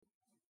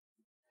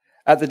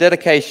At the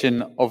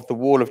dedication of the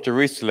wall of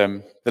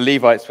Jerusalem, the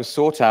Levites were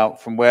sought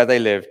out from where they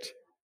lived,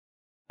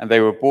 and they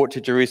were brought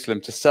to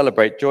Jerusalem to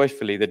celebrate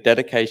joyfully the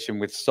dedication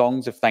with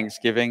songs of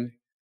thanksgiving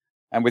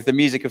and with the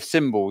music of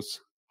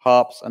cymbals,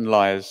 harps, and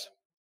lyres.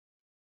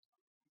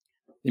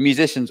 The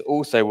musicians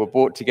also were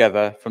brought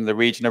together from the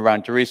region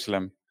around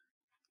Jerusalem,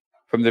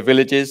 from the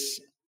villages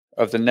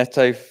of the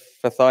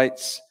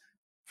Netophathites,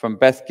 from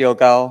Beth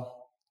Gilgal,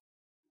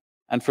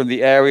 and from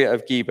the area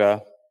of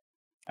Geba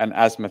and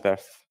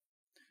Asmatheth.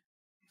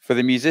 For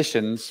the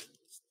musicians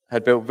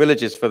had built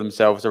villages for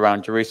themselves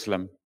around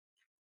Jerusalem.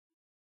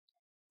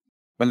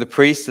 When the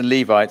priests and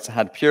Levites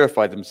had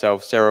purified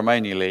themselves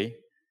ceremonially,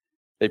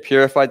 they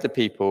purified the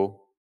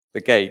people,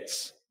 the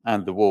gates,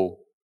 and the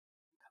wall.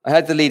 I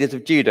had the leaders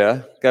of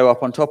Judah go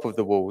up on top of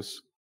the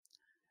walls.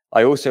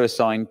 I also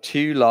assigned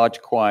 2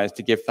 large choirs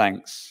to give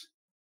thanks.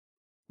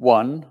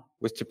 One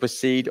was to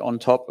proceed on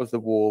top of the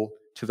wall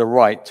to the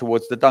right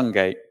towards the dung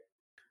gate.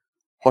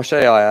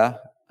 Hoshaiah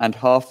and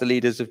half the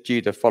leaders of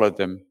Judah followed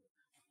them,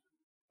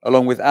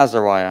 along with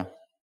Azariah,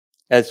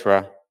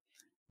 Ezra,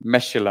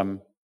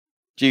 Meshullam,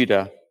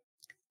 Judah,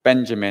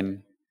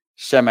 Benjamin,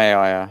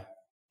 Shemaiah,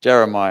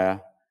 Jeremiah,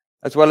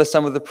 as well as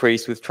some of the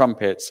priests with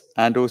trumpets,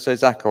 and also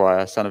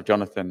Zechariah, son of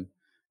Jonathan,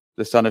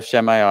 the son of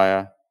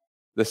Shemaiah,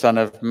 the son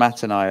of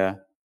Mattaniah,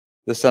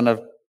 the son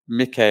of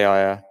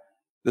Micaiah,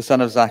 the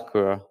son of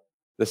Zachur,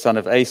 the son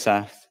of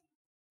Asaph,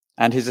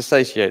 and his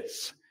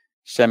associates,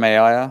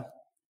 Shemaiah,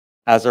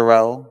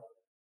 Azarel,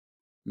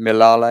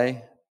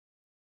 Milale,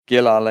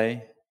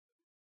 Gilale,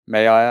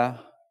 Maiah,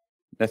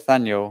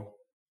 Nathaniel,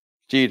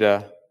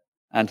 Judah,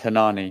 and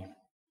Hanani,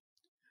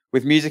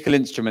 with musical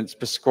instruments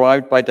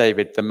prescribed by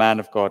David, the man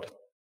of God.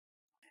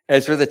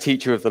 Ezra, the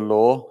teacher of the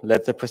law,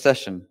 led the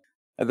procession.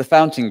 At the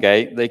fountain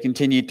gate, they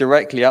continued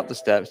directly up the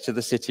steps to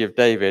the city of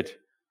David,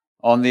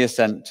 on the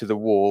ascent to the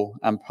wall,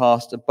 and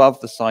passed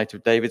above the site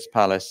of David's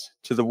palace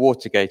to the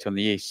water gate on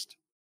the east.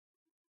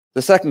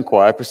 The second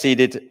choir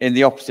proceeded in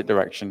the opposite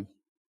direction.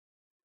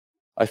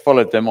 I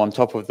followed them on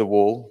top of the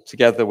wall,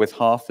 together with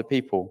half the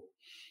people,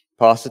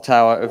 past the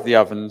tower of the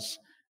ovens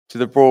to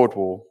the broad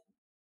wall,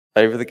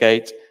 over the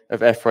gate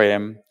of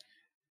Ephraim,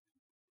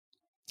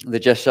 the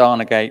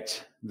Jeshana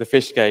gate, the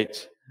fish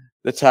gate,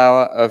 the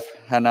tower of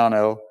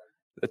Hananel,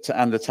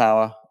 and the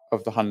tower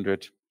of the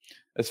 100,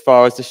 as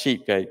far as the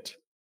sheep gate.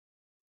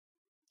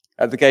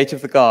 At the gate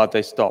of the guard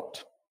they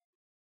stopped.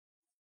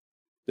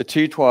 The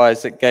 2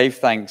 choirs that gave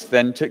thanks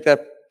then took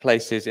their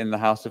places in the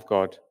house of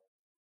God.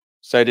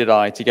 So did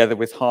I, together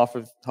with half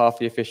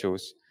the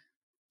officials,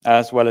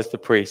 as well as the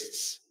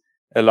priests,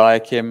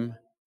 Eliakim,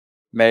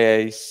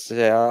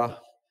 Maaseiah,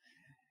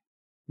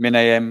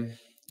 Minaim,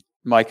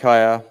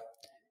 Micaiah,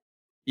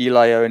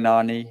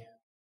 Elionani,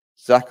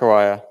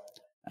 Zechariah,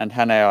 and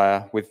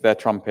Hananiah with their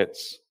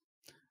trumpets,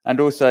 and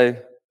also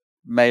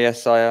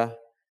Maaseiah,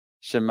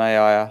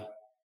 Shemaiah,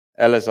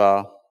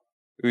 Eleazar,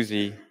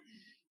 Uzi,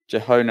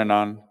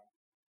 Jehonanan,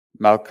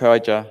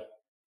 Malchijah,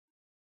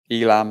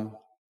 Elam,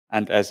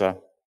 and Ezra.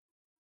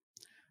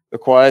 The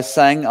choirs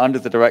sang under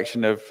the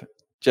direction of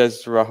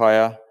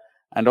Jezrahiah,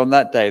 and on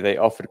that day they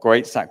offered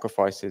great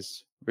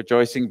sacrifices,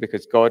 rejoicing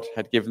because God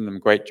had given them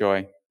great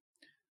joy.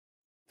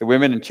 The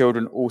women and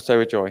children also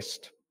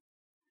rejoiced.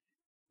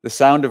 The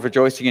sound of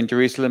rejoicing in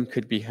Jerusalem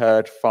could be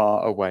heard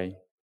far away.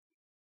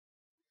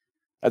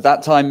 At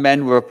that time,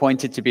 men were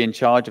appointed to be in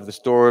charge of the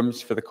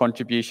storerooms for the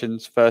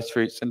contributions,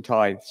 firstfruits, and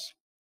tithes.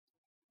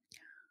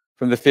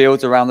 From the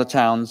fields around the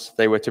towns,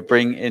 they were to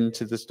bring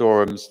into the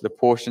storerooms the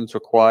portions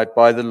required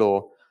by the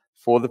law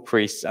for the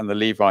priests and the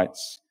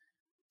Levites,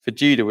 for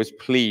Judah was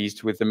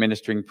pleased with the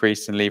ministering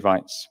priests and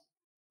Levites.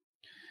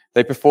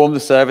 They performed the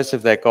service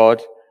of their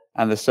God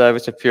and the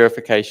service of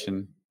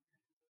purification,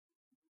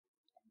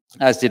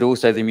 as did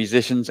also the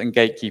musicians and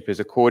gatekeepers,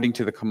 according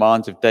to the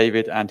commands of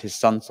David and his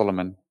son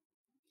Solomon.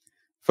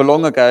 For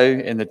long ago,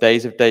 in the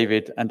days of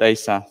David and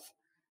Asaph,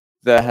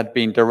 there had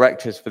been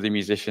directors for the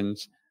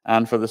musicians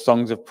and for the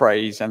songs of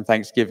praise and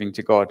thanksgiving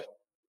to God.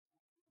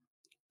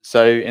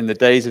 So in the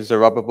days of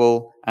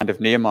Zerubbabel and of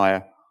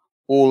Nehemiah,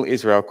 all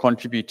Israel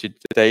contributed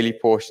the daily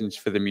portions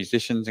for the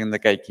musicians and the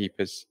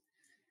gatekeepers.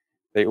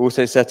 They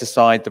also set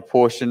aside the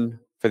portion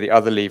for the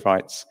other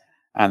Levites,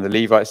 and the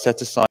Levites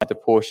set aside the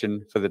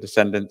portion for the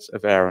descendants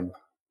of Aaron.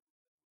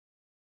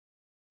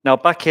 Now,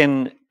 back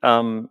in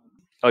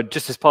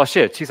just this past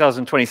year,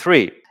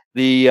 2023,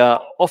 the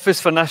Office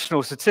for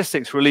National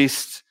Statistics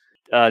released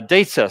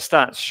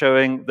stats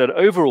showing that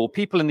overall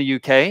people in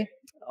the UK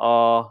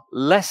are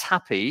less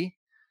happy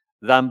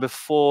than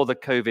before the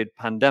COVID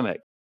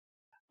pandemic.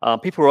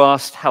 People were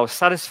asked, how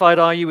satisfied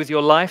are you with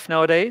your life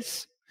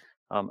nowadays?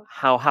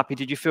 How happy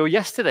did you feel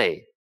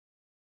yesterday?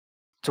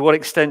 To what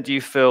extent do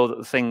you feel that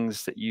the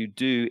things that you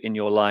do in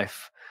your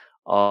life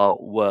are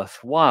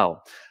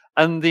worthwhile?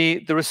 And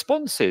the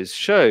responses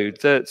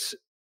showed that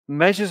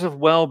measures of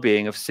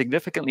well-being have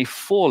significantly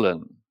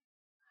fallen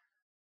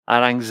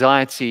and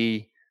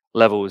anxiety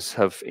levels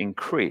have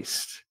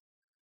increased.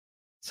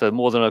 So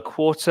more than a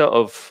quarter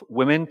of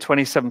women,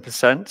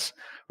 27%,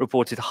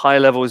 reported high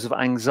levels of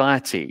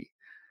anxiety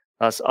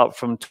That's up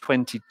from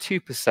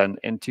 22%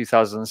 in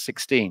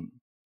 2016.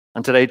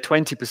 And today,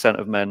 20%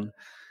 of men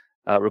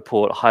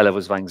report high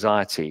levels of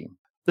anxiety.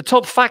 The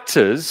top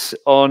factors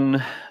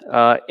on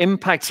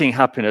impacting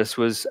happiness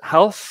was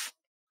health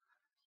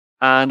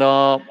and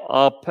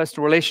our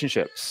personal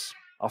relationships,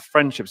 our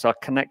friendships, our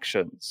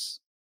connections.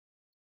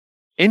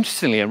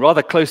 Interestingly, and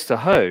rather close to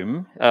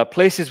home,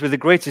 places with the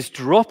greatest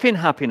drop in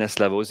happiness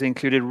levels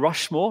included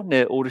Rushmore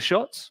near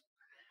Aldershot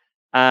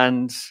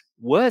and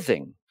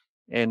Worthing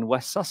in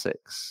West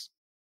Sussex.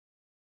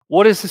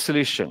 What is the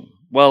solution?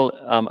 Well,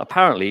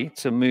 apparently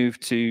to move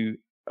to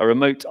a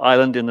remote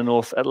island in the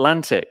North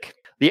Atlantic.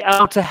 The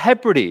Outer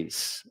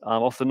Hebrides,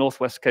 off the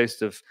northwest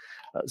coast of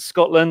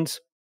Scotland,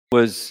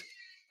 was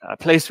a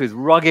place with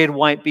rugged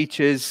white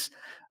beaches,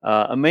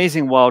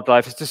 amazing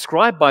wildlife. It's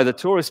described by the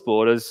tourist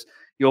board as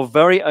your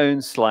very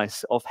own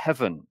slice of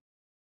heaven.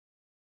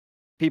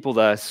 People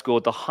there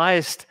scored the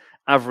highest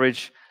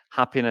average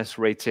happiness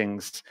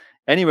ratings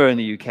anywhere in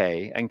the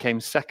UK and came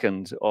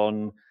second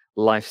on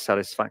life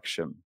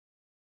satisfaction.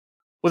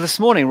 Well, this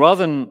morning,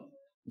 rather than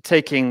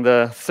taking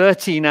the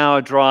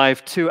 13-hour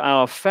drive,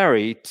 2-hour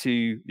ferry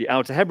to the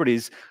Outer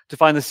Hebrides to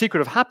find the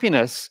secret of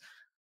happiness,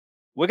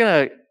 we're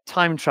going to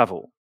time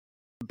travel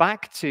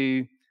back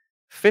to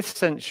 5th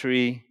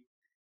century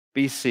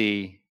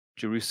BC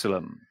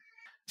Jerusalem.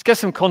 Let's get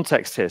some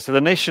context here. So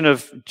the nation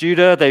of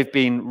Judah, they've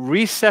been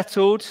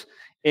resettled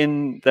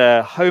in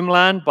their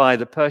homeland by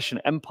the Persian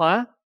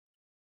Empire.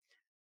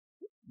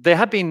 They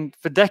had been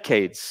for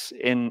decades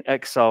in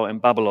exile in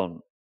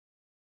Babylon.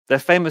 Their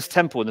famous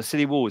temple and the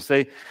city walls,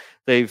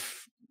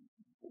 they've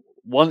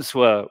once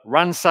were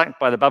ransacked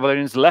by the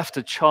Babylonians, left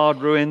to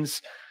charred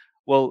ruins.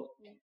 Well,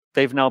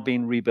 they've now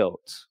been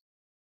rebuilt.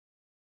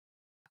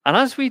 And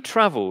as we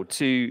travel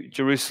to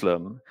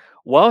Jerusalem,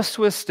 whilst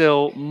we're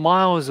still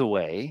miles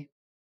away,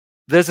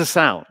 there's a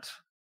sound.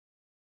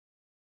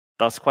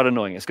 That's quite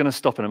annoying. It's going to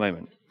stop in a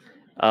moment.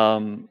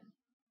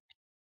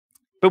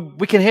 But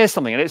we can hear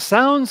something, and it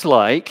sounds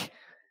like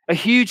a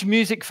huge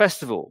music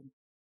festival.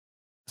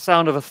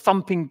 Sound of a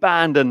thumping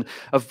band and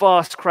a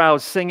vast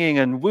crowd singing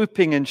and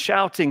whooping and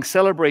shouting,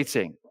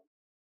 celebrating.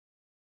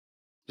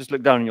 Just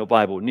look down in your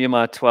Bible,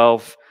 Nehemiah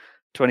 12,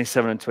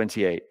 27 and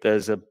 28.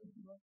 There's a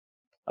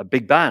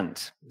big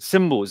band,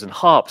 cymbals and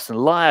harps and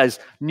lyres,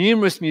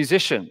 numerous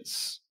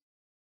musicians.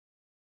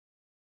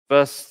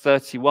 Verse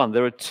 31,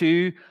 there are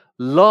 2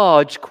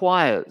 large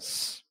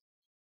choirs.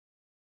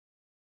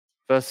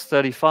 Verse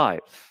 35,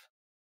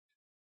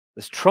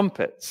 there's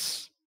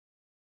trumpets.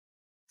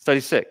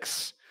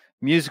 36,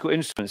 musical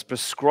instruments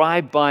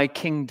prescribed by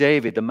King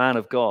David, the man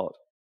of God.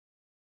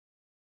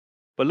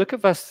 But look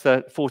at verse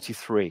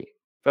 43.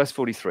 Verse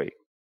 43.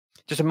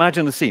 Just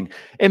imagine the scene.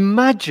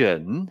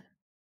 Imagine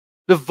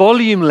the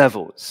volume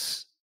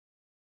levels.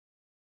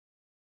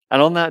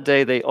 And on that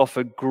day, they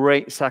offered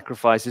great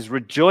sacrifices,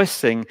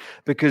 rejoicing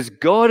because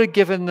God had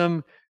given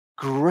them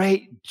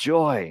great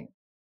joy.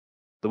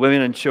 The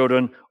women and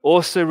children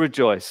also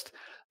rejoiced.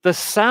 The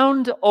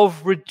sound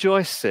of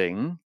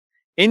rejoicing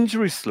in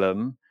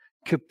Jerusalem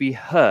could be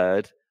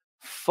heard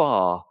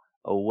far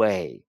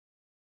away.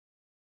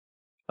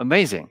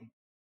 Amazing.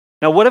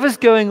 Now, whatever's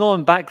going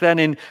on back then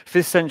in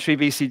 5th century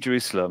BC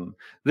Jerusalem,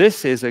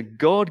 this is a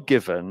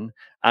God-given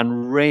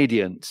and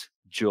radiant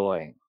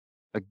joy.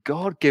 A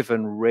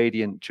God-given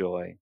radiant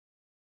joy.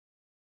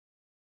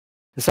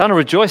 The sound of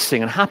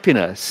rejoicing and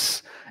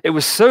happiness, it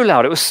was so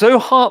loud, it was so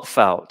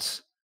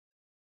heartfelt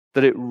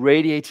that it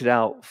radiated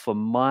out for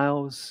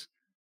miles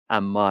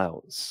and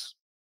miles.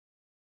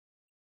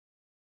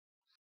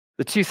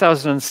 The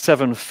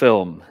 2007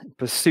 film,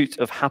 Pursuit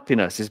of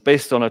Happiness, is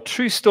based on a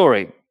true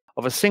story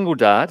of a single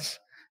dad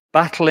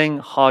battling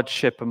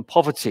hardship and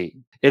poverty.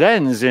 It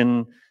ends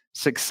in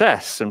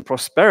success and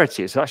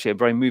prosperity. It's actually a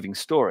very moving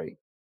story.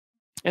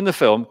 In the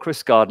film,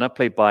 Chris Gardner,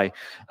 played by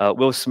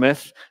Will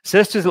Smith,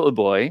 says to his little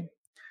boy,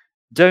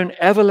 "Don't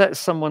ever let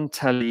someone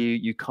tell you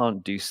you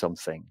can't do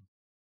something.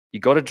 You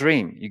got to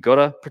dream. You got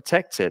to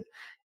protect it.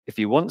 If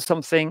you want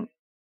something,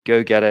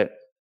 go get it,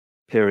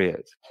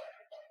 period."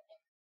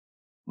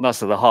 And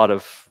that's at the heart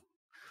of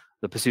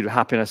the Pursuit of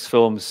Happiness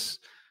film's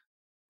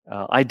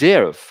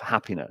idea of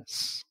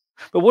happiness.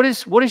 But what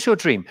is your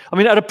dream? I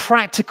mean, at a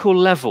practical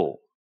level,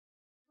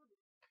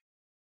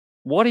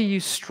 what are you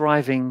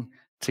striving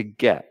to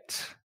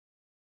get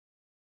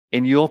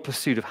in your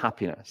pursuit of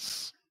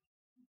happiness?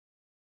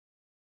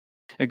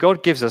 And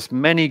God gives us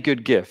many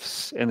good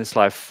gifts in this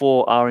life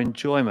for our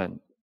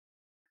enjoyment.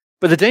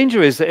 But the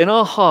danger is that in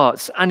our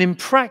hearts and in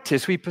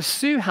practice, we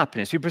pursue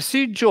happiness, we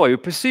pursue joy, we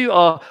pursue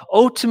our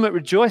ultimate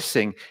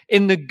rejoicing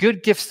in the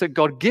good gifts that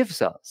God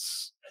gives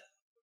us.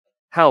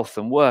 Health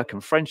and work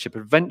and friendship,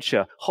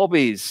 adventure,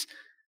 hobbies,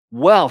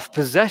 wealth,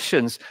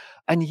 possessions.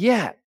 And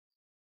yet,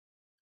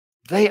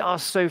 they are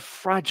so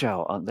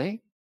fragile, aren't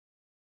they?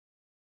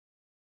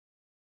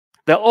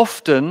 They're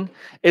often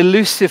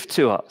elusive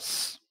to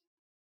us.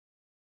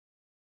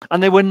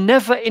 And they were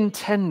never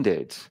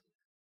intended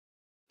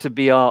to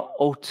be our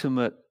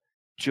ultimate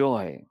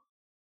joy.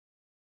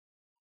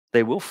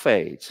 They will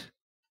fade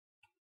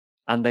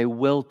and they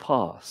will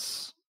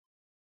pass.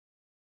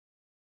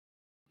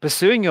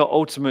 Pursuing your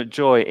ultimate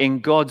joy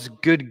in God's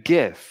good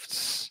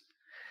gifts,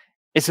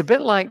 it's a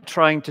bit like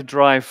trying to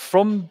drive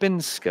from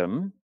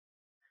Binscombe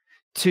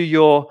to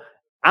your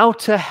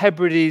Outer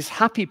Hebrides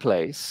happy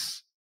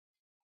place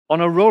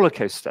on a roller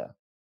coaster.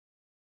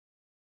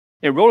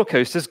 In roller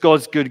coasters,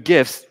 God's good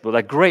gifts, well,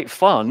 they're great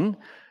fun,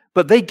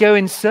 but they go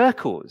in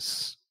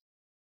circles.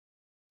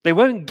 They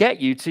won't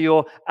get you to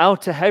your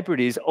Outer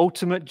Hebrides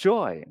ultimate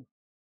joy.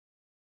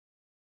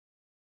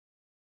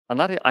 And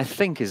that, I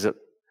think, is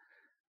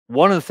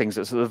one of the things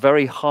that's at the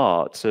very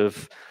heart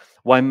of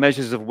why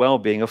measures of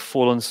well-being have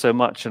fallen so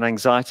much and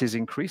anxiety has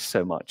increased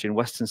so much in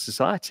Western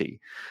society,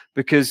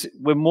 because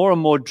we're more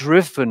and more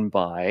driven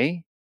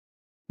by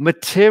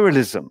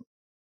materialism.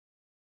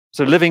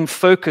 So living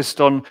focused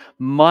on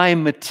my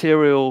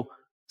material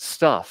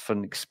stuff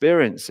and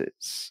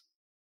experiences,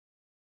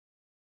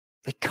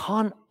 they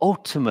can't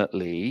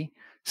ultimately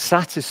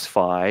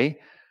satisfy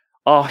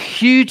our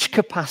huge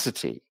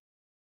capacity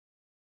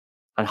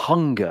and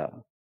hunger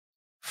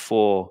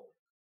for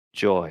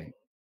joy.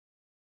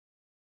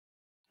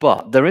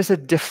 But there is a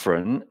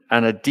different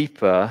and a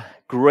deeper,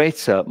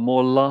 greater,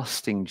 more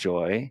lasting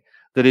joy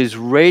that is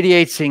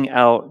radiating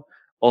out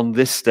on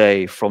this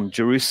day from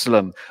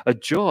Jerusalem, a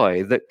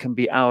joy that can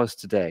be ours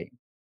today.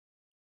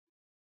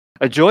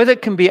 A joy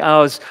that can be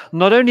ours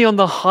not only on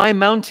the high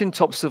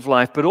mountaintops of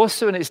life, but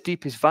also in its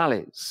deepest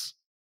valleys.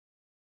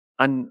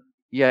 And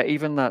yeah,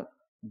 even that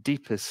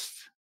deepest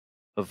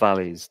of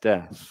valleys,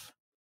 death.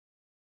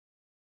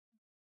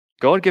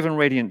 God-given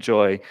radiant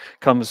joy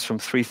comes from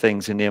three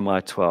things in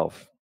Nehemiah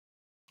 12.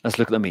 Let's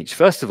look at them each.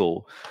 First of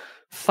all,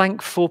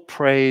 thankful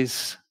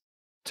praise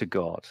to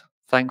God.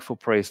 Thankful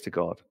praise to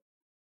God.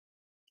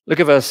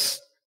 Look at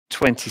verse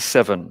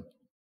 27.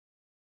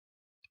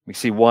 We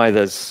see why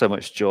there's so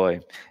much joy.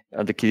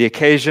 At the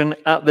occasion,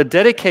 at the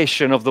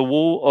dedication of the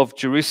wall of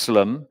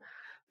Jerusalem,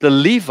 the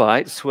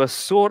Levites were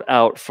sought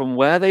out from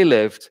where they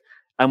lived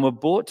and were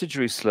brought to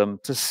Jerusalem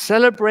to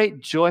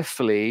celebrate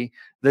joyfully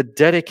the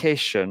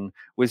dedication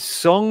with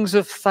songs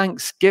of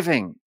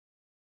thanksgiving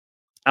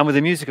and with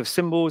the music of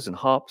cymbals and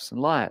harps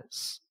and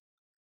lyres.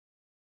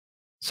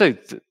 So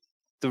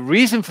the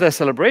reason for their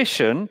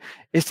celebration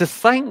is to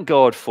thank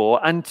God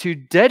for and to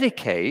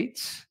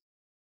dedicate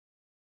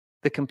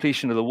the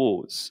completion of the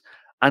walls.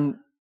 And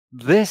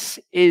this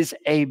is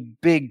a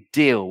big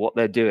deal, what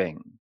they're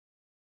doing.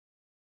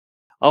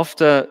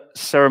 After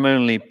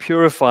ceremonially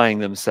purifying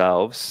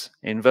themselves,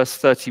 in verse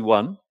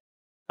 31,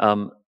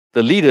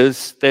 the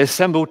leaders, they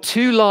assembled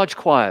two large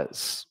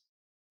choirs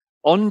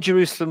on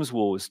Jerusalem's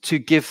walls to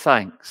give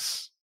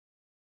thanks.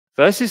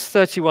 Verses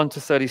 31 to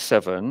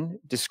 37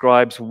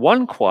 describes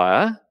one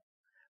choir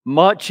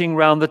marching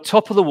round the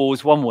top of the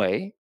walls one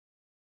way.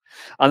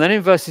 And then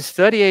in verses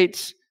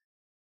 38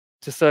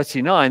 to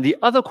 39, the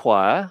other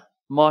choir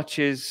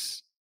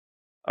marches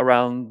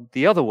around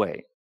the other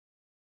way.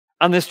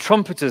 And there's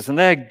trumpeters, and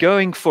they're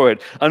going for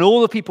it. And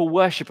all the people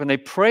worship and they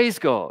praise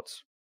God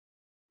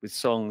with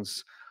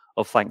songs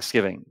of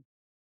thanksgiving.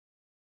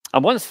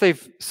 And once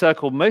they've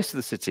circled most of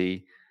the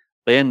city,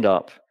 they end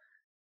up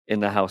in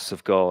the house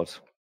of God,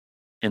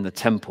 in the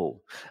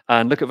temple.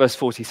 And look at verse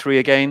 43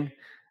 again.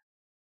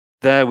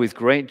 There, with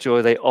great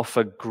joy, they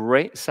offer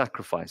great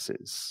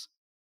sacrifices,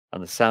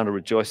 and the sound of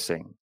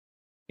rejoicing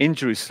in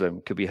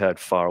Jerusalem could be heard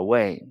far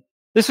away.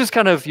 This was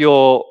kind of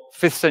your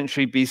 5th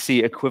century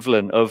BC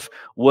equivalent of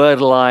Word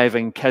Alive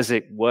and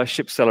Keswick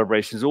worship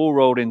celebrations all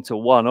rolled into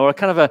one, or a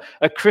kind of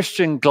a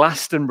Christian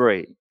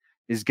Glastonbury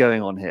is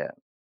going on here.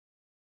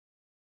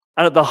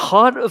 And at the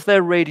heart of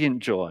their radiant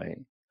joy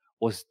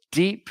was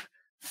deep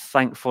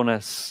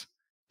thankfulness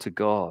to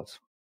God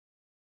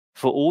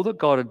for all that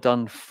God had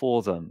done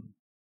for them.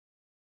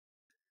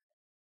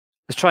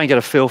 Let's try and get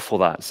a feel for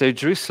that. So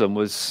Jerusalem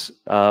was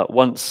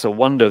once a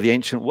wonder of the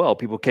ancient world.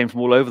 People came from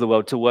all over the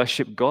world to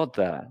worship God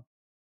there.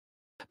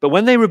 But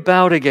when they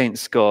rebelled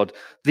against God,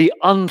 the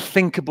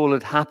unthinkable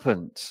had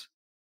happened.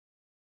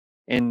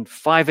 In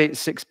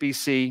 586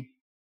 BC,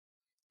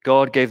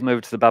 God gave them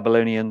over to the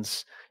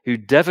Babylonians, who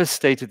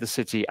devastated the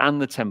city and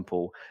the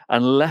temple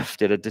and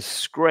left it a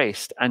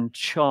disgraced and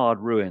charred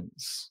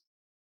ruins,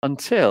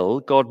 until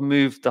God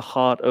moved the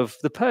heart of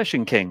the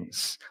Persian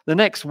kings, the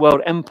next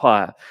world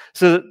empire,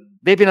 so that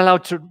they'd been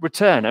allowed to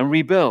return and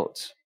rebuild.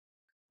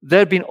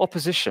 There'd been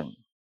opposition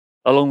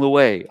along the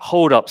way,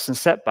 hold-ups and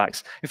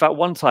setbacks. In fact,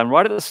 one time,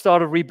 right at the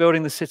start of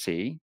rebuilding the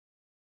city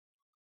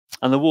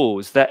and the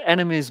walls, their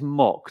enemies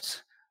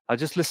mocked. I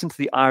just listen to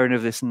the irony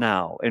of this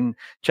now. In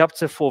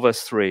chapter 4,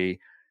 verse 3,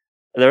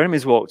 their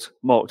enemies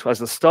mocked as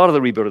the start of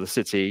the rebuild of the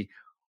city.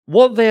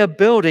 What they are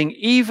building,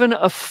 even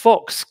a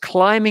fox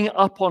climbing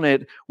up on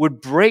it would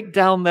break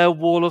down their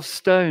wall of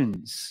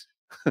stones.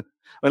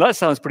 Well, that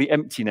sounds pretty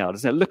empty now,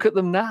 doesn't it? Look at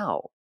them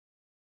now.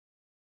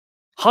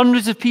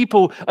 Hundreds of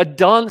people are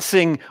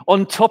dancing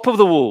on top of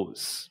the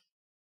walls,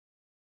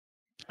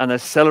 and they're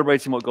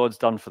celebrating what God's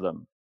done for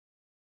them.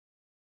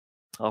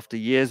 After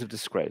years of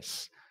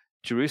disgrace,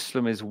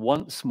 Jerusalem is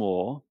once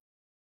more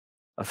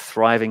a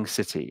thriving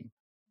city.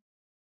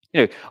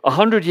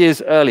 100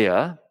 years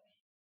earlier,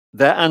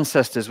 their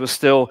ancestors were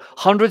still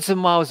hundreds of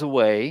miles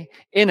away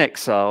in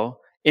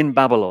exile in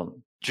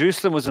Babylon.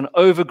 Jerusalem was an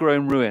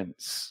overgrown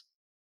ruins.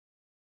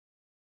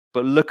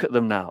 But look at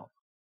them now.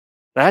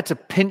 They had to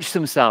pinch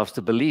themselves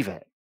to believe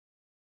it.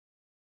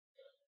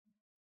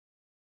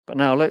 But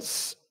now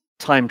let's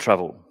time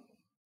travel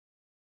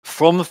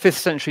from the 5th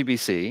century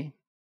BC,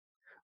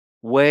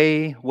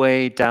 way,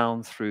 way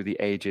down through the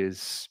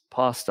ages,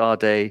 past our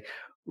day,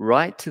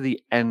 right to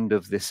the end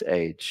of this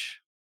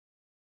age,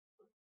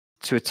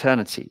 to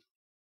eternity,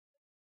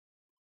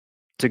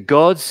 to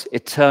God's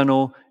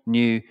eternal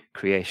new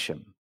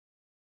creation.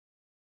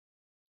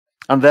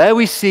 And there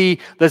we see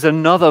there's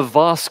another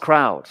vast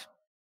crowd.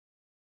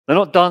 They're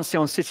not dancing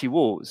on city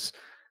walls,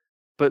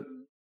 but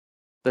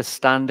they're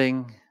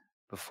standing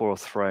before a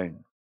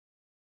throne.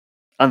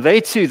 And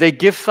they too, they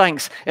give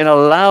thanks in a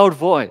loud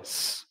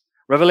voice.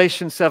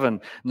 Revelation 7,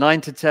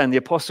 9 to 10, the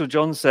Apostle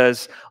John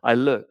says, I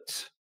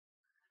looked,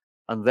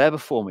 and there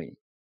before me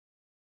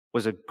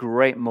was a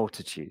great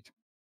multitude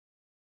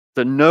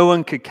that no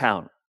one could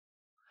count,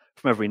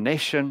 from every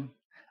nation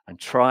and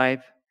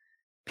tribe,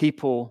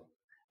 people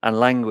and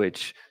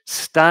language,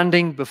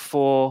 standing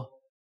before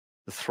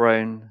the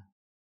throne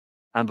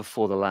and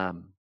before the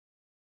Lamb.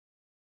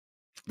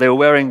 They were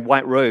wearing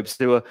white robes.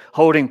 They were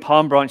holding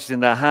palm branches in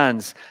their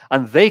hands.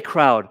 And they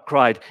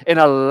cried in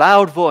a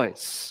loud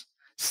voice,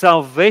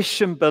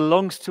 salvation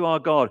belongs to our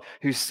God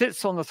who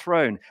sits on the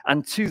throne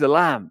and to the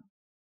Lamb.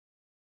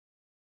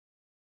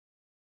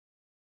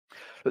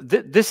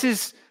 This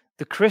is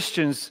the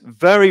Christians'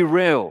 very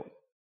real,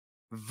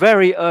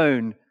 very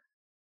own,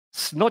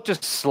 not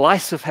just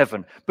slice of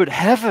heaven, but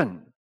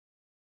heaven.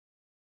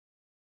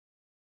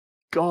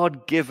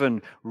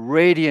 God-given,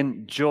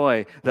 radiant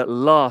joy that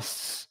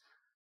lasts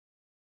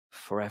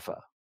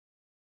forever.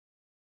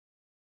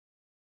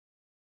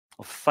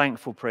 Of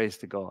thankful praise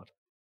to God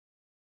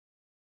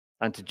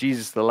and to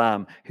Jesus the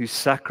Lamb who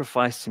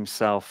sacrificed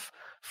himself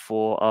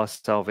for our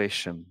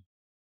salvation.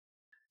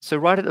 So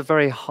right at the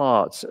very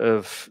heart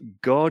of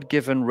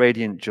God-given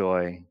radiant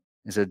joy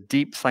is a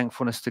deep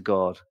thankfulness to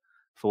God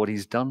for what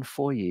he's done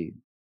for you.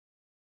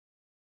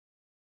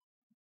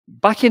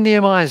 Back in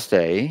Nehemiah's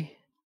day,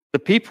 the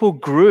people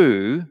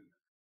grew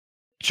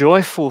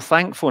joyful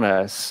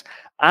thankfulness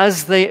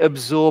as they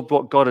absorbed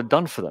what God had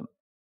done for them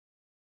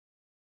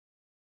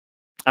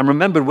and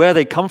remembered where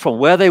they come from,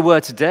 where they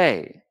were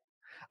today.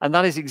 And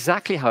that is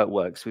exactly how it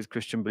works with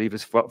Christian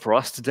believers for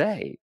us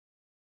today.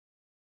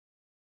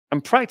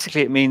 And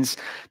practically, it means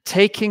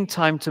taking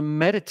time to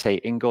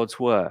meditate in God's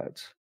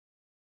word.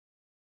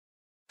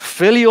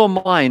 Fill your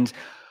mind,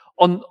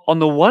 on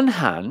the one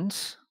hand,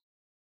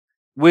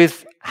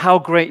 with how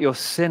great your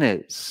sin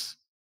is.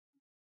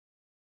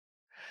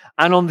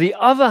 And on the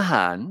other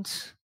hand,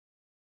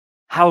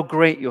 how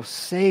great your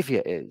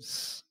Savior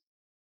is.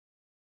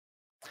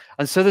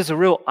 And so there's a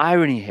real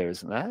irony here,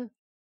 isn't there?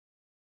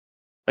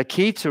 A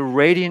key to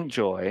radiant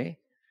joy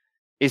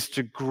is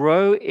to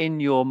grow in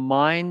your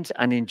mind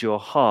and in your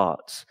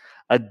heart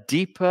a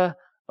deeper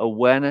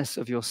awareness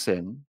of your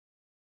sin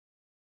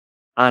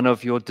and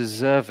of your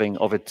deserving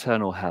of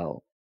eternal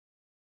hell.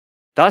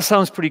 That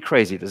sounds pretty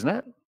crazy, doesn't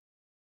it?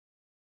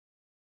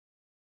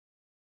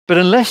 But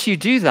unless you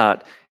do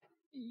that,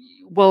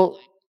 well,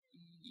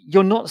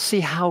 you'll not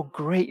see how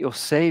great your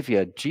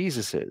Savior,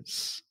 Jesus,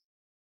 is.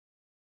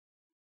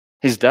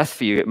 His death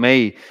for you, it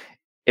may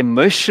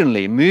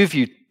emotionally move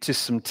you to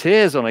some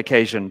tears on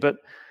occasion, but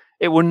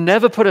it will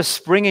never put a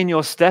spring in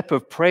your step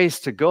of praise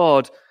to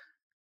God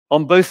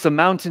on both the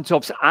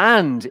mountaintops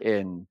and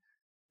in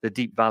the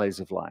deep valleys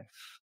of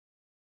life.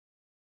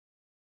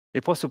 The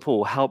Apostle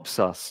Paul helps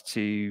us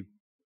to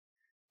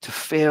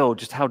feel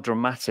just how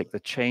dramatic the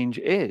change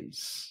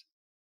is.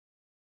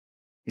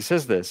 He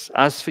says this,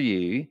 as for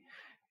you,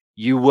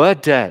 you were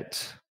dead.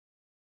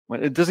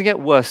 Well, it doesn't get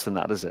worse than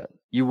that, does it?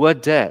 You were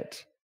dead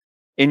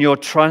in your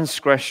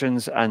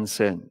transgressions and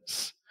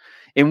sins,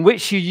 in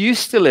which you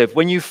used to live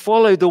when you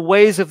followed the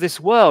ways of this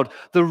world,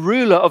 the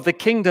ruler of the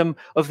kingdom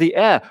of the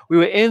air. We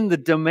were in the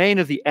domain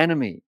of the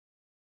enemy,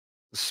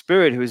 the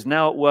spirit who is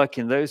now at work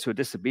in those who are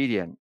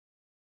disobedient.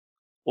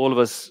 All of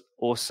us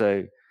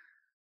also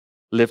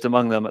lived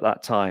among them at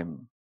that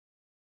time,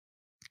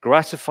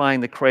 gratifying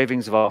the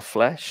cravings of our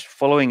flesh,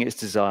 following its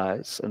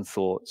desires and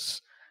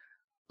thoughts.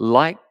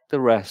 Like the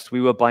rest,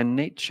 we were by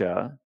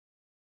nature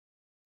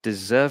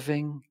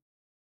deserving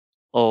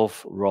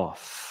of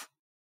wrath.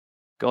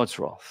 God's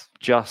wrath,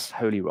 just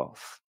holy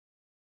wrath.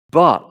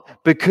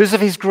 But because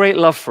of his great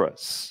love for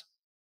us,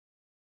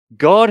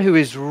 God, who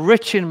is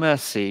rich in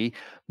mercy,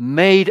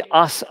 made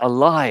us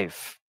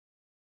alive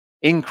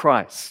in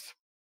Christ.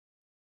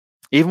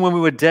 Even when we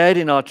were dead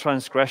in our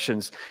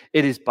transgressions,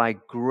 it is by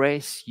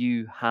grace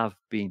you have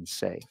been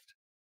saved.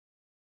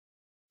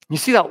 You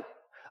see that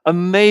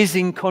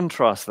amazing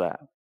contrast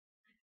there?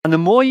 And the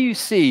more you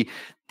see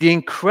the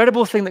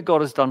incredible thing that God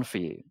has done for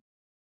you,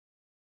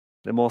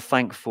 the more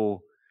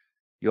thankful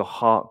your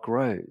heart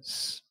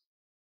grows.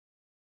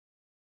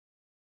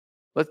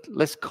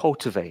 Let's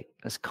cultivate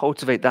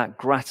that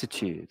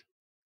gratitude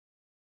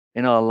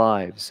in our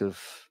lives of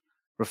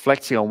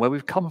reflecting on where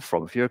we've come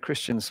from, if you're a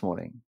Christian this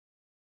morning,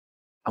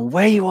 and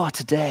where you are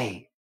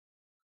today.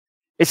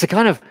 It's a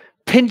kind of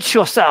pinch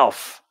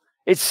yourself.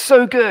 It's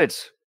so good.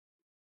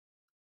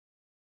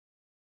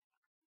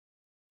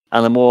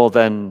 And the more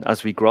then,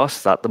 as we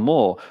grasp that, the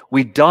more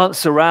we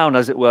dance around,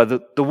 as it were,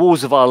 the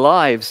walls of our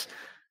lives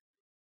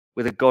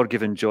with a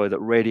God-given joy that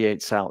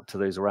radiates out to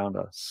those around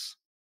us.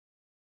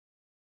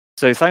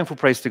 So thankful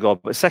praise to God.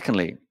 But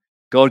secondly,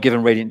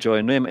 God-given radiant joy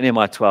in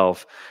Nehemiah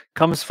 12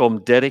 comes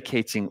from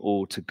dedicating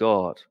all to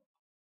God.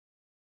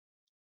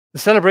 The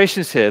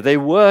celebrations here, they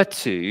were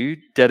to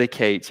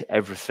dedicate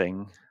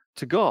everything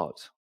to God.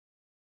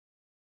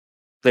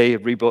 They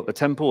rebuilt the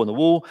temple and the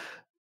wall,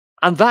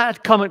 and that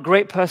had come at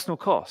great personal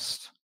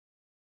cost,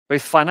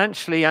 both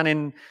financially and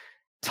in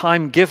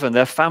time given.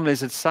 Their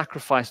families had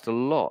sacrificed a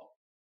lot.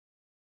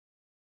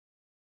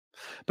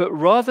 But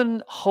rather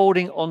than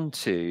holding on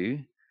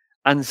to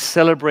and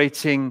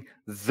celebrating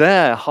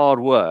their hard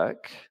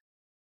work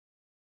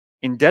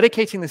in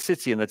dedicating the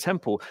city and the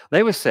temple,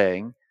 they were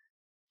saying,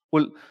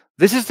 well,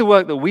 this is the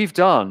work that we've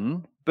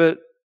done, but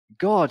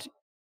God,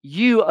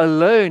 you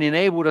alone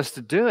enabled us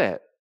to do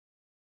it.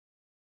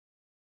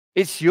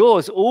 It's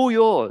yours, all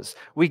yours.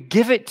 We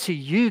give it to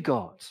you,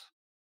 God.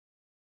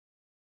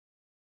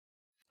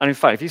 And in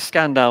fact, if you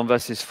scan down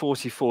verses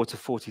 44 to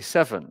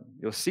 47,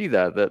 you'll see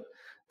there that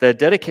their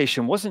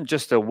dedication wasn't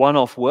just a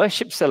one-off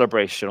worship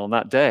celebration on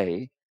that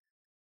day,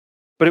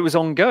 but it was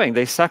ongoing.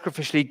 They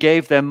sacrificially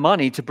gave their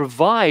money to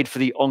provide for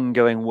the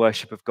ongoing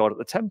worship of God at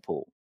the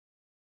temple.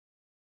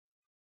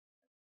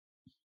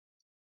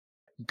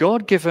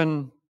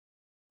 God-given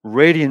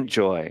radiant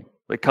joy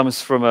that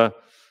comes from a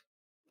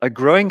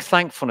growing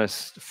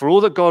thankfulness for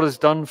all that God has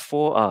done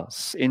for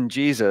us in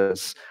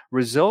Jesus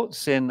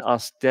results in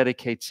us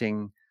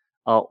dedicating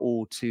our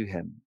all to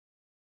him.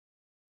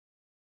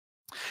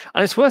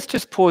 And it's worth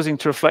just pausing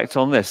to reflect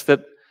on this,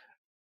 that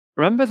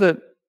remember that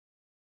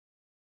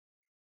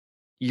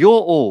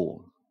your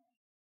all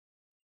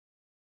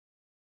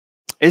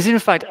is in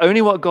fact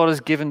only what God has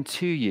given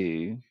to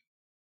you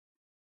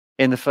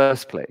in the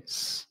first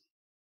place.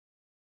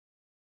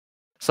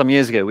 Some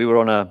years ago, we were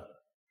on a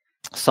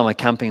summer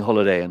camping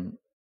holiday, and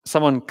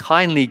someone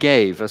kindly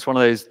gave us one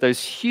of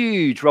those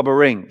huge rubber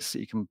rings that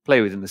you can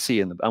play with in the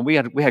sea, and we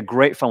had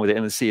great fun with it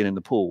in the sea and in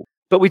the pool.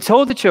 But we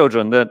told the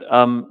children that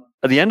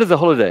at the end of the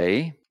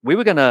holiday, we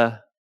were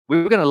gonna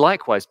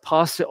likewise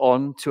pass it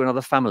on to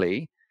another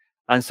family,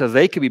 and so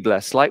they could be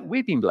blessed like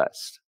we'd been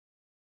blessed.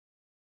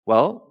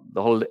 Well,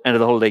 the end of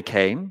the holiday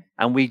came,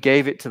 and we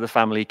gave it to the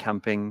family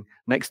camping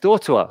next door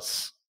to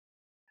us.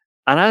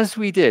 And as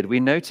we did, we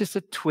noticed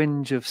a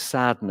twinge of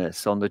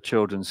sadness on the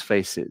children's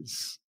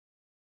faces.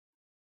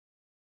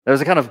 There was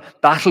a kind of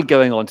battle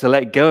going on to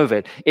let go of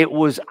it. It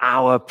was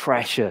our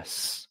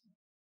precious.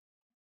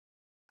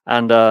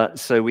 And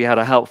so we had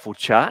a helpful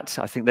chat,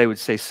 I think they would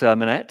say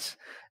sermonette,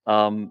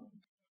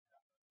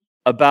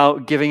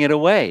 about giving it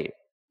away,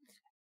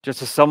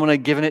 just as someone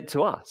had given it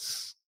to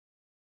us.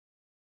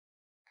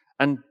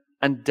 And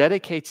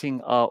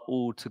dedicating our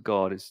all to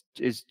God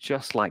is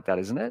just like that,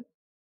 isn't it?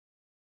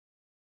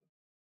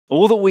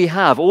 All that we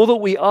have, all that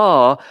we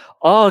are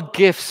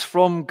gifts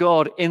from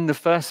God in the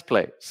first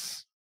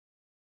place.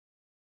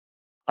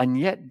 And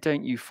yet,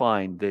 don't you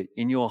find that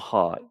in your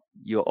heart,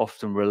 you're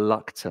often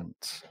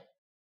reluctant?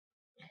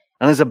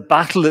 And there's a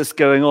battle that's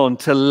going on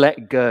to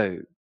let go.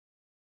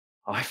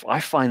 I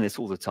find this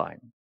all the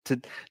time.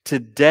 To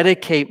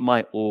dedicate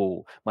my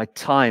all, my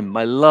time,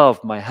 my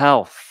love, my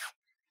health,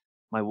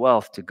 my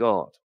wealth to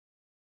God.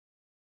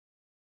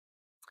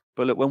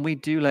 But look, when we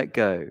do let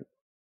go,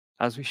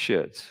 as we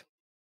should,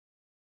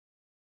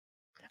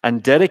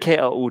 and dedicate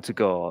our all to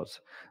God,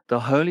 the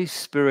Holy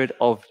Spirit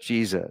of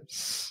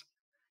Jesus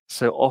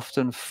so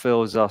often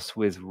fills us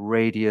with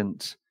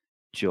radiant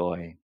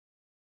joy.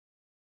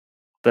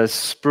 There's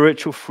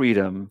spiritual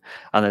freedom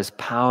and there's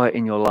power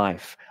in your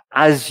life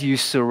as you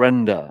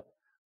surrender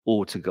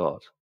all to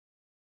God.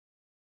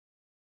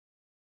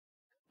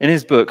 In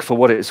his book, For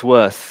What It's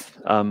Worth,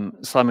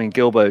 Simon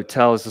Gilbo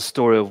tells the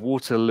story of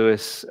Walter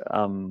Lewis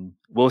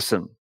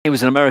Wilson. He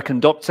was an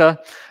American doctor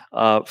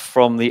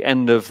from the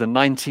end of the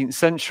 19th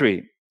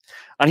century.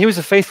 And he was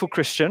a faithful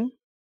Christian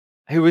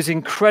who was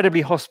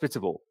incredibly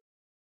hospitable.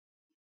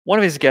 One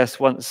of his guests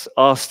once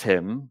asked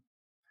him,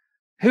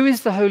 "Who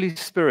is the Holy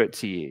Spirit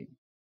to you?"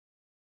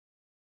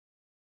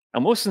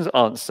 And Wilson's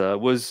answer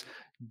was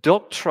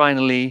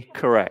doctrinally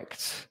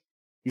correct.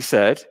 He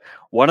said,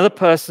 "One of the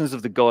persons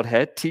of the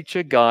Godhead,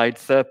 teacher, guide,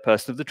 third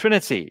person of the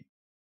Trinity."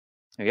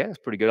 Okay, that's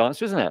a pretty good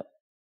answer, isn't it?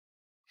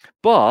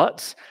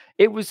 But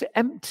it was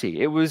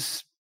empty. It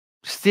was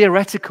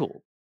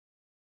theoretical,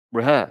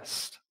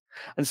 rehearsed.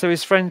 And so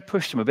his friend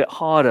pushed him a bit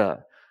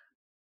harder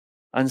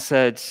and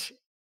said,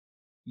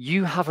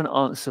 "You haven't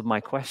answered my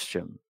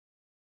question."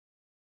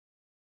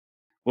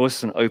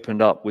 Wilson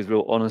opened up with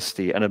real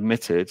honesty and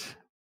admitted,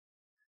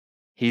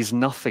 "He's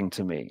nothing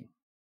to me.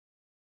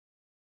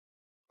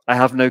 I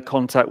have no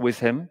contact with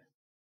him.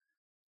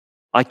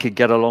 I could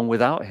get along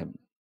without him."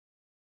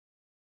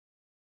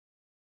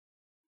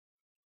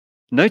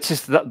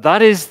 Notice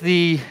that is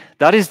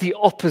the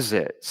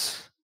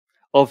opposite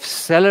of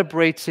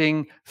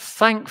celebrating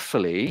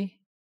thankfully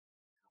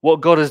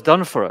what God has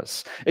done for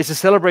us. It's a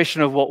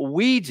celebration of what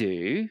we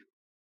do,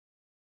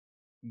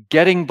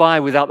 getting by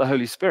without the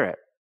Holy Spirit.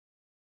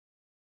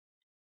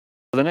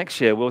 The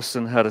next year,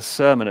 Wilson heard a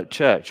sermon at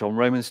church on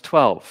Romans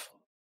 12.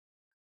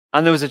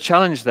 And there was a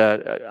challenge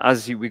there,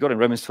 as we got in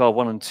Romans 12,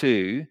 1 and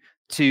 2,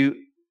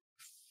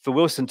 for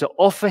Wilson to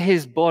offer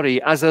his body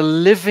as a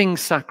living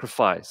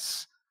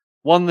sacrifice,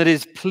 one that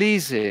is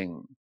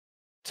pleasing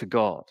to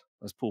God,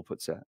 as Paul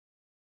puts it.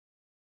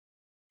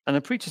 And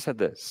the preacher said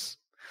this: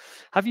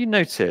 have you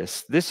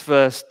noticed this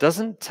verse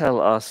doesn't tell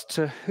us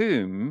to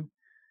whom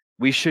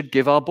we should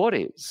give our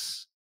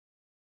bodies?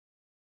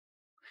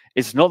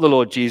 It's not the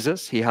Lord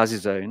Jesus, he has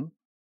his own.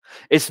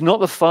 It's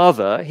not the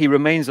Father, he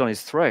remains on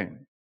his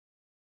throne.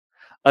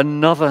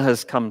 Another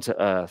has come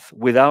to earth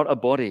without a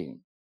body.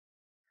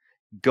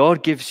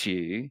 God gives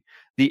you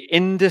the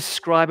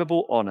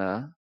indescribable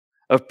honor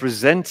of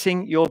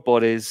presenting your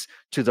bodies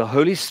to the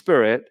Holy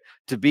Spirit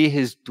to be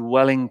his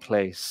dwelling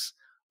place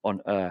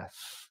on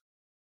earth.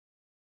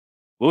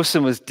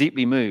 Wilson was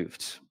deeply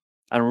moved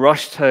and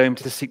rushed home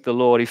to seek the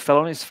Lord. He fell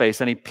on his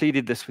face and he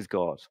pleaded this with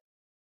God.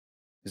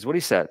 This is what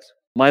he said: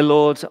 "My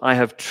Lord, I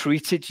have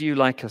treated you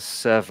like a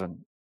servant.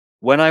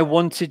 When I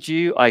wanted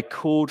you, I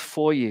called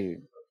for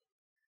you.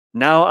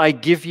 Now I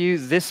give you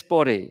this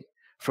body,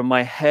 from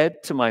my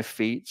head to my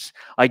feet.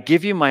 I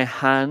give you my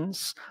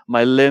hands,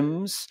 my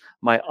limbs,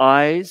 my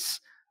eyes,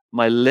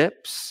 my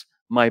lips,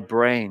 my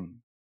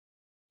brain.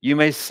 You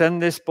may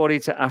send this body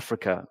to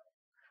Africa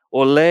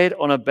or lay it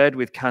on a bed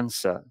with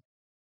cancer.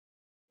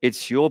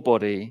 It's your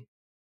body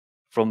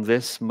from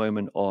this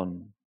moment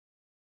on."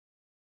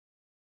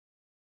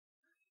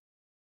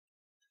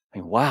 I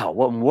mean, wow,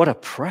 what a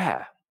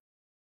prayer.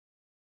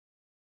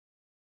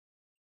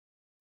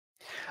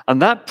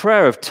 And that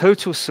prayer of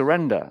total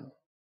surrender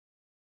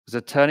was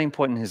a turning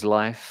point in his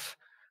life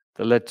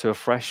that led to a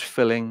fresh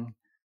filling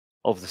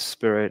of the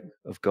Spirit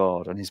of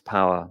God and his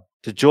power,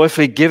 to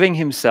joyfully giving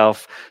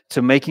himself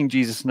to making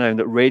Jesus known,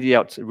 that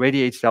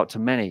radiated out to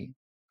many,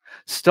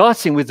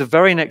 starting with the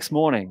very next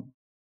morning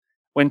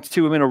when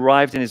two women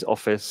arrived in his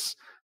office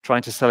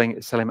trying to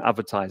sell him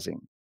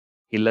advertising.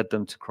 He led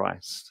them to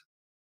Christ.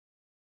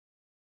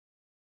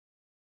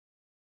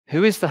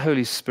 Who is the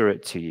Holy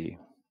Spirit to you?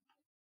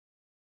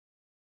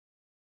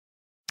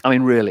 I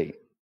mean, really?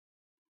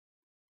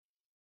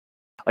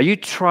 Are you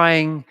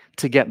trying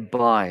to get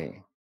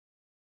by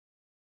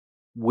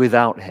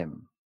without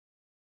him?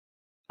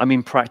 I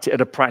mean,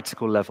 at a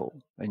practical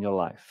level in your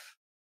life.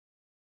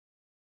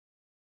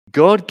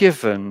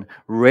 God-given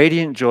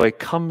radiant joy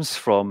comes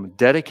from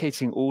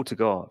dedicating all to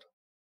God,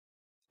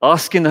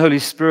 asking the Holy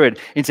Spirit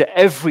into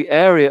every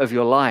area of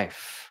your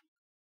life,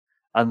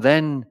 and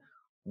then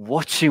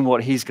watching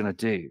what he's going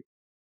to do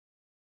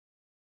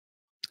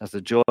as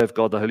the joy of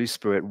God, the Holy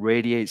Spirit,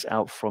 radiates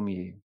out from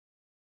you.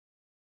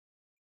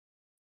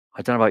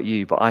 I don't know about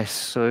you, but I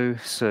so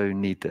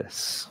need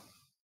this.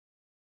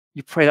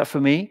 You pray that for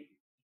me?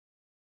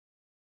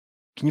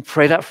 Can you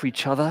pray that for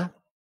each other?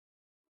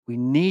 We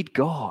need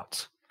God.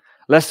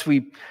 Lest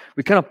we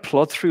kind of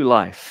plod through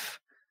life,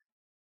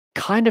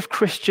 kind of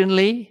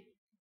Christianly,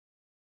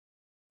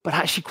 but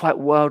actually quite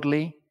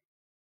worldly.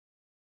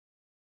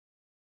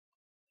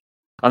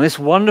 And this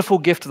wonderful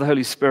gift of the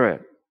Holy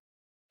Spirit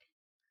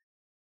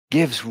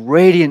gives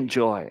radiant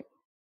joy.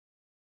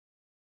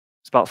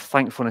 It's about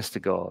thankfulness to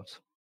God.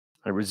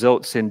 And it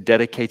results in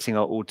dedicating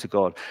our all to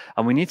God.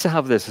 And we need to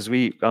have this as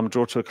we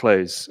draw to a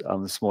close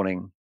this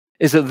morning,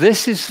 is that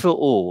this is for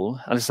all,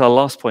 and this is our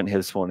last point here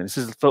this morning, this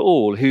is for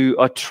all who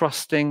are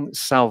trusting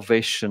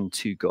salvation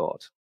to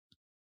God.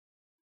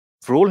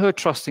 For all who are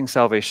trusting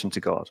salvation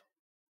to God.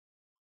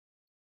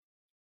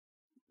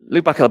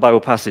 Look back at the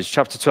Bible passage,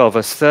 chapter 12,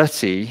 verse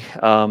 30.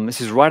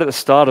 This is right at the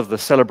start of the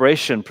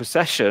celebration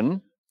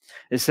procession.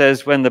 It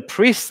says, when the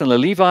priests and the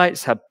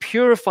Levites had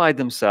purified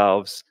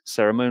themselves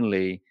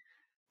ceremonially,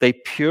 they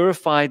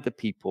purified the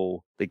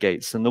people, the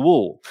gates, and the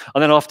wall.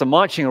 And then after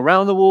marching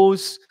around the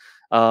walls,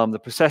 the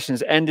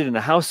processions ended in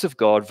the house of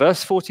God.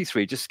 Verse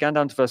 43, just scan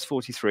down to verse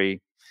 43.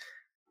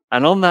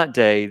 And on that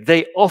day,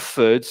 they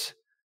offered,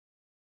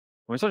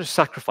 well, it's not just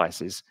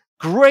sacrifices,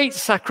 great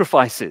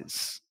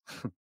sacrifices.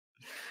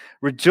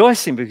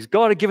 Rejoicing because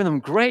God had given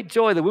them great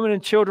joy. The women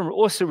and children were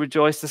also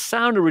rejoiced. The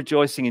sound of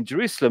rejoicing in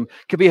Jerusalem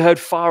could be heard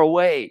far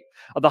away.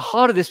 At the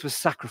heart of this was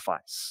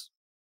sacrifice.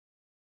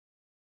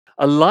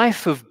 A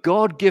life of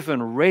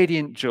God-given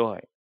radiant joy.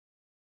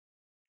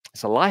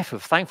 It's a life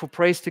of thankful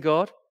praise to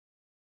God,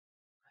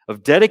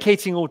 of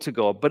dedicating all to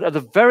God, but at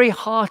the very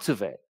heart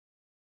of it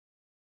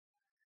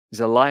is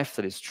a life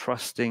that is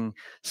trusting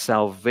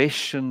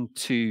salvation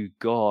to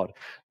God,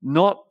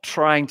 not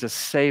trying to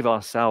save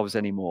ourselves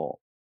anymore.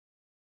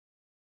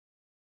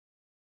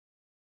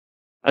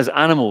 As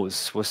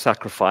animals were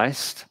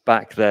sacrificed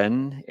back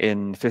then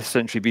in 5th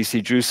century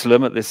BC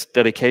Jerusalem at this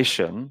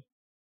dedication,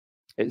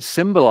 it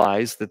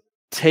symbolized the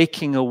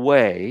taking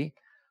away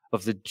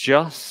of the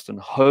just and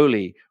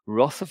holy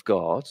wrath of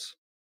God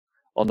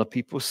on the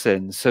people's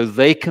sins so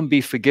they can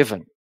be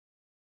forgiven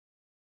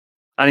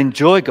and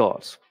enjoy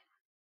God.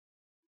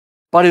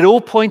 But it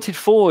all pointed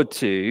forward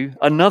to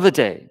another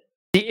day,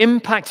 the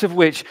impact of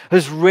which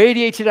has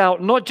radiated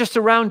out not just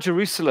around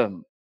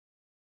Jerusalem,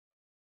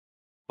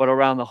 but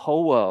around the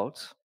whole world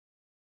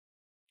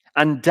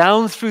and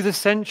down through the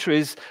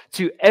centuries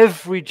to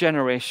every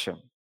generation,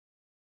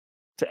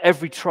 to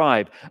every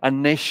tribe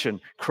and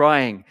nation,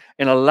 crying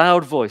in a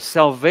loud voice,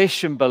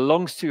 salvation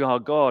belongs to our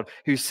God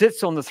who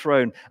sits on the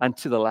throne and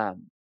to the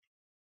Lamb.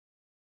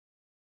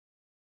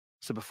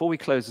 So before we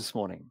close this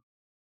morning,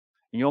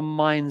 in your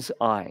mind's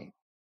eye,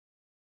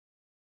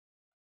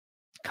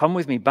 come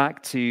with me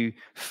back to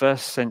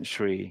first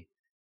century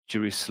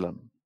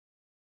Jerusalem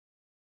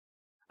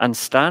and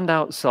stand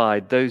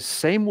outside those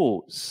same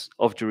walls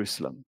of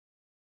Jerusalem.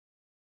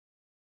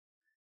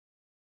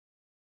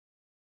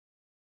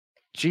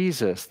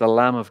 Jesus, the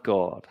Lamb of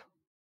God,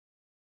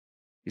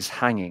 is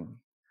hanging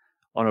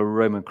on a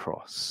Roman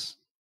cross.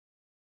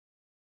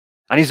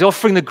 And he's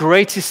offering the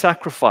greatest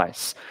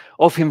sacrifice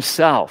of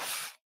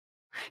himself.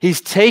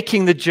 He's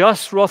taking the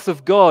just wrath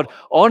of God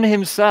on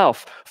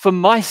himself for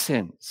my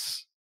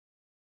sins.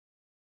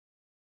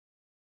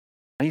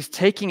 And he's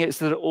taking it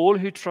so that all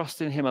who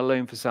trust in him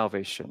alone for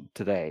salvation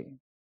today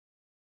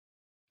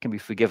can be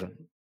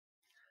forgiven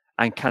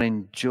and can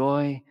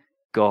enjoy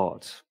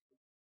God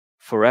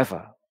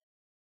forever.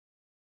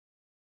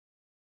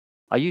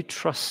 Are you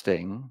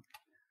trusting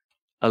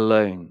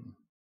alone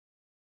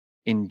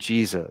in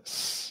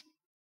Jesus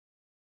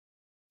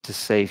to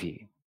save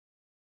you?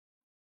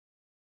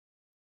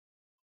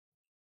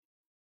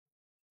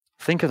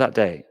 Think of that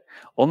day.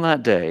 On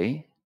that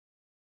day,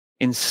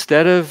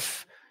 instead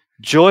of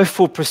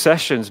joyful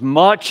processions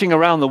marching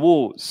around the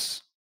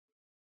walls,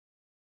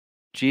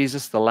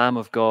 Jesus, the Lamb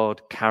of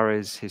God,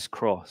 carries his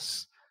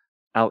cross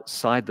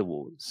outside the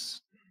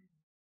walls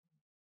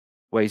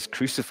where he's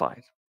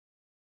crucified.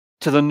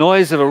 To the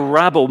noise of a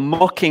rabble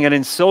mocking and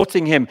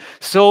insulting him,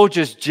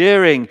 soldiers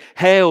jeering,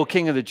 "Hail,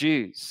 King of the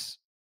Jews."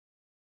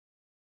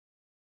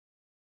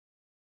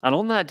 And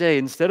on that day,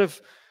 instead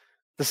of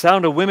the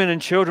sound of women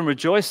and children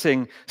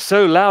rejoicing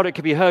so loud it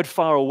could be heard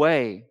far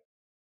away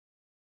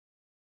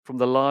from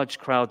the large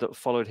crowd that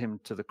followed him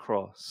to the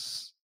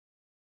cross,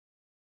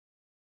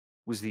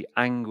 was the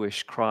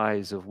anguished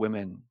cries of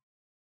women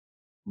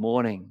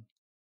mourning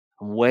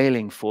and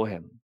wailing for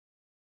him.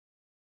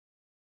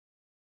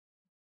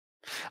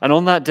 And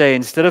on that day,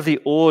 instead of the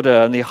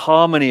order and the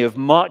harmony of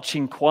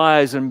marching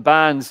choirs and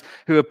bands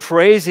who are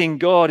praising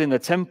God in the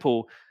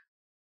temple,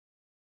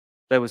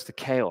 there was the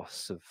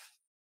chaos of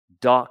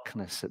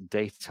darkness at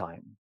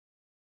daytime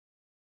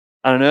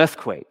and an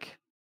earthquake,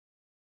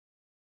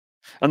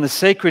 and the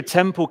sacred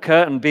temple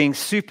curtain being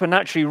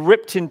supernaturally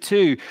ripped in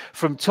two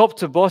from top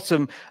to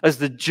bottom as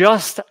the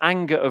just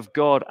anger of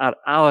God at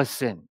our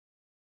sin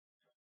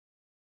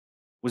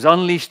was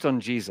unleashed on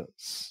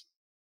Jesus,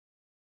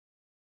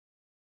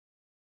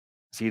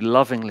 as he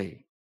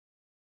lovingly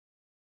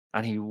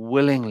and he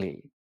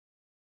willingly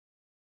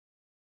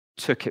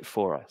took it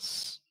for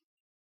us,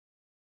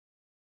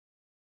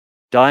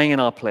 dying in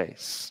our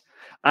place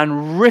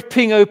and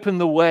ripping open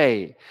the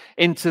way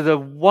into the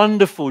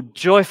wonderful,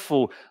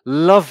 joyful,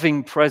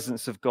 loving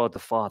presence of God the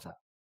Father.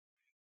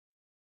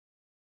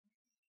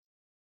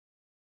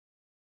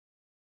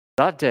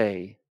 That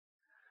day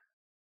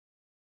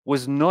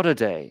was not a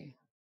day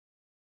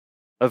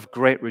of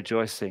great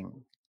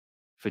rejoicing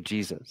for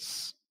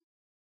Jesus,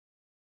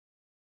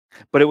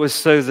 but it was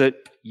so that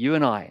you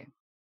and I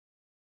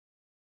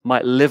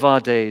might live our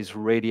days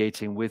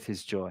radiating with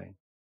his joy.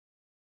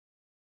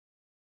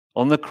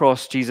 On the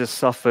cross, Jesus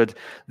suffered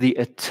the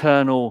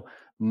eternal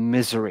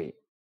misery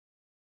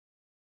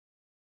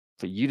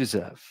that you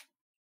deserve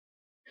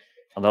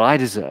and that I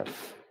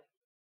deserve,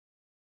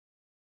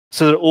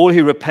 so that all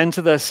who repent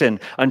of their sin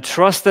and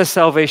trust their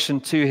salvation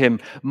to him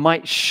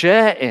might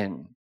share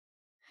in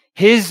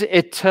his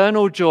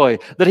eternal joy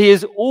that he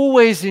has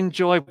always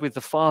enjoyed with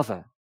the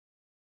Father.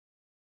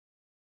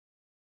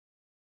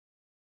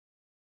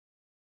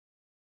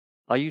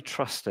 Are you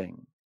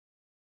trusting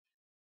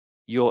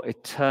your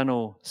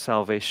eternal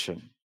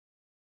salvation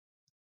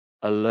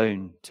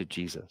alone to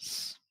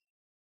Jesus?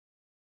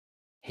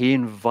 He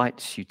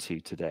invites you to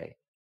today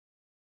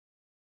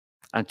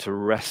and to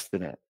rest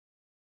in it.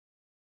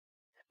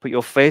 Put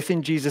your faith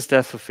in Jesus'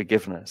 death for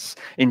forgiveness,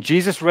 in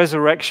Jesus'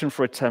 resurrection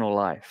for eternal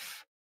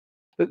life.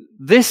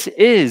 This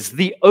is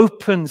the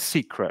open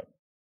secret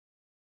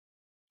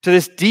to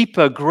this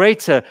deeper,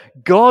 greater,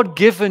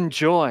 God-given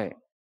joy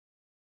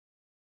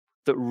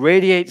that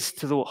radiates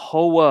to the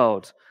whole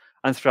world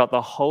and throughout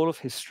the whole of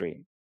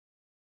history.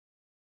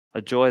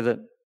 A joy that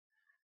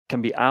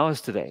can be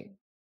ours today,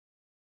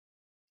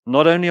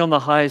 not only on the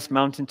highest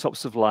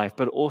mountaintops of life,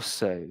 but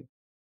also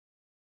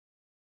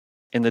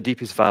in the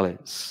deepest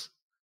valleys,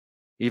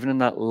 even in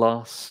that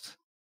last,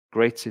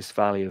 greatest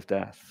valley of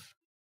death.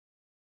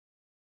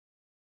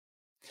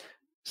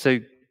 So,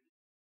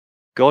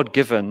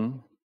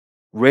 God-given,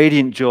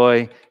 radiant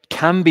joy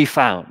can be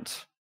found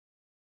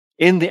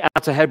in the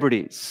Outer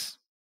Hebrides,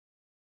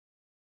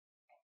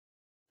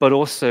 but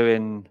also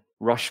in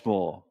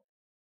Rushmore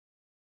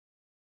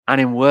and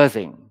in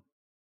Worthing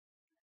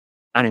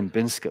and in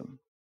Binscombe.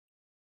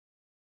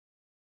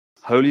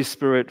 Holy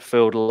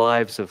Spirit-filled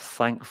lives of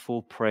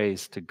thankful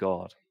praise to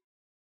God,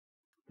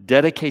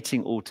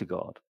 dedicating all to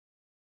God,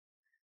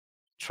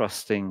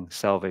 trusting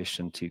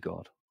salvation to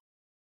God.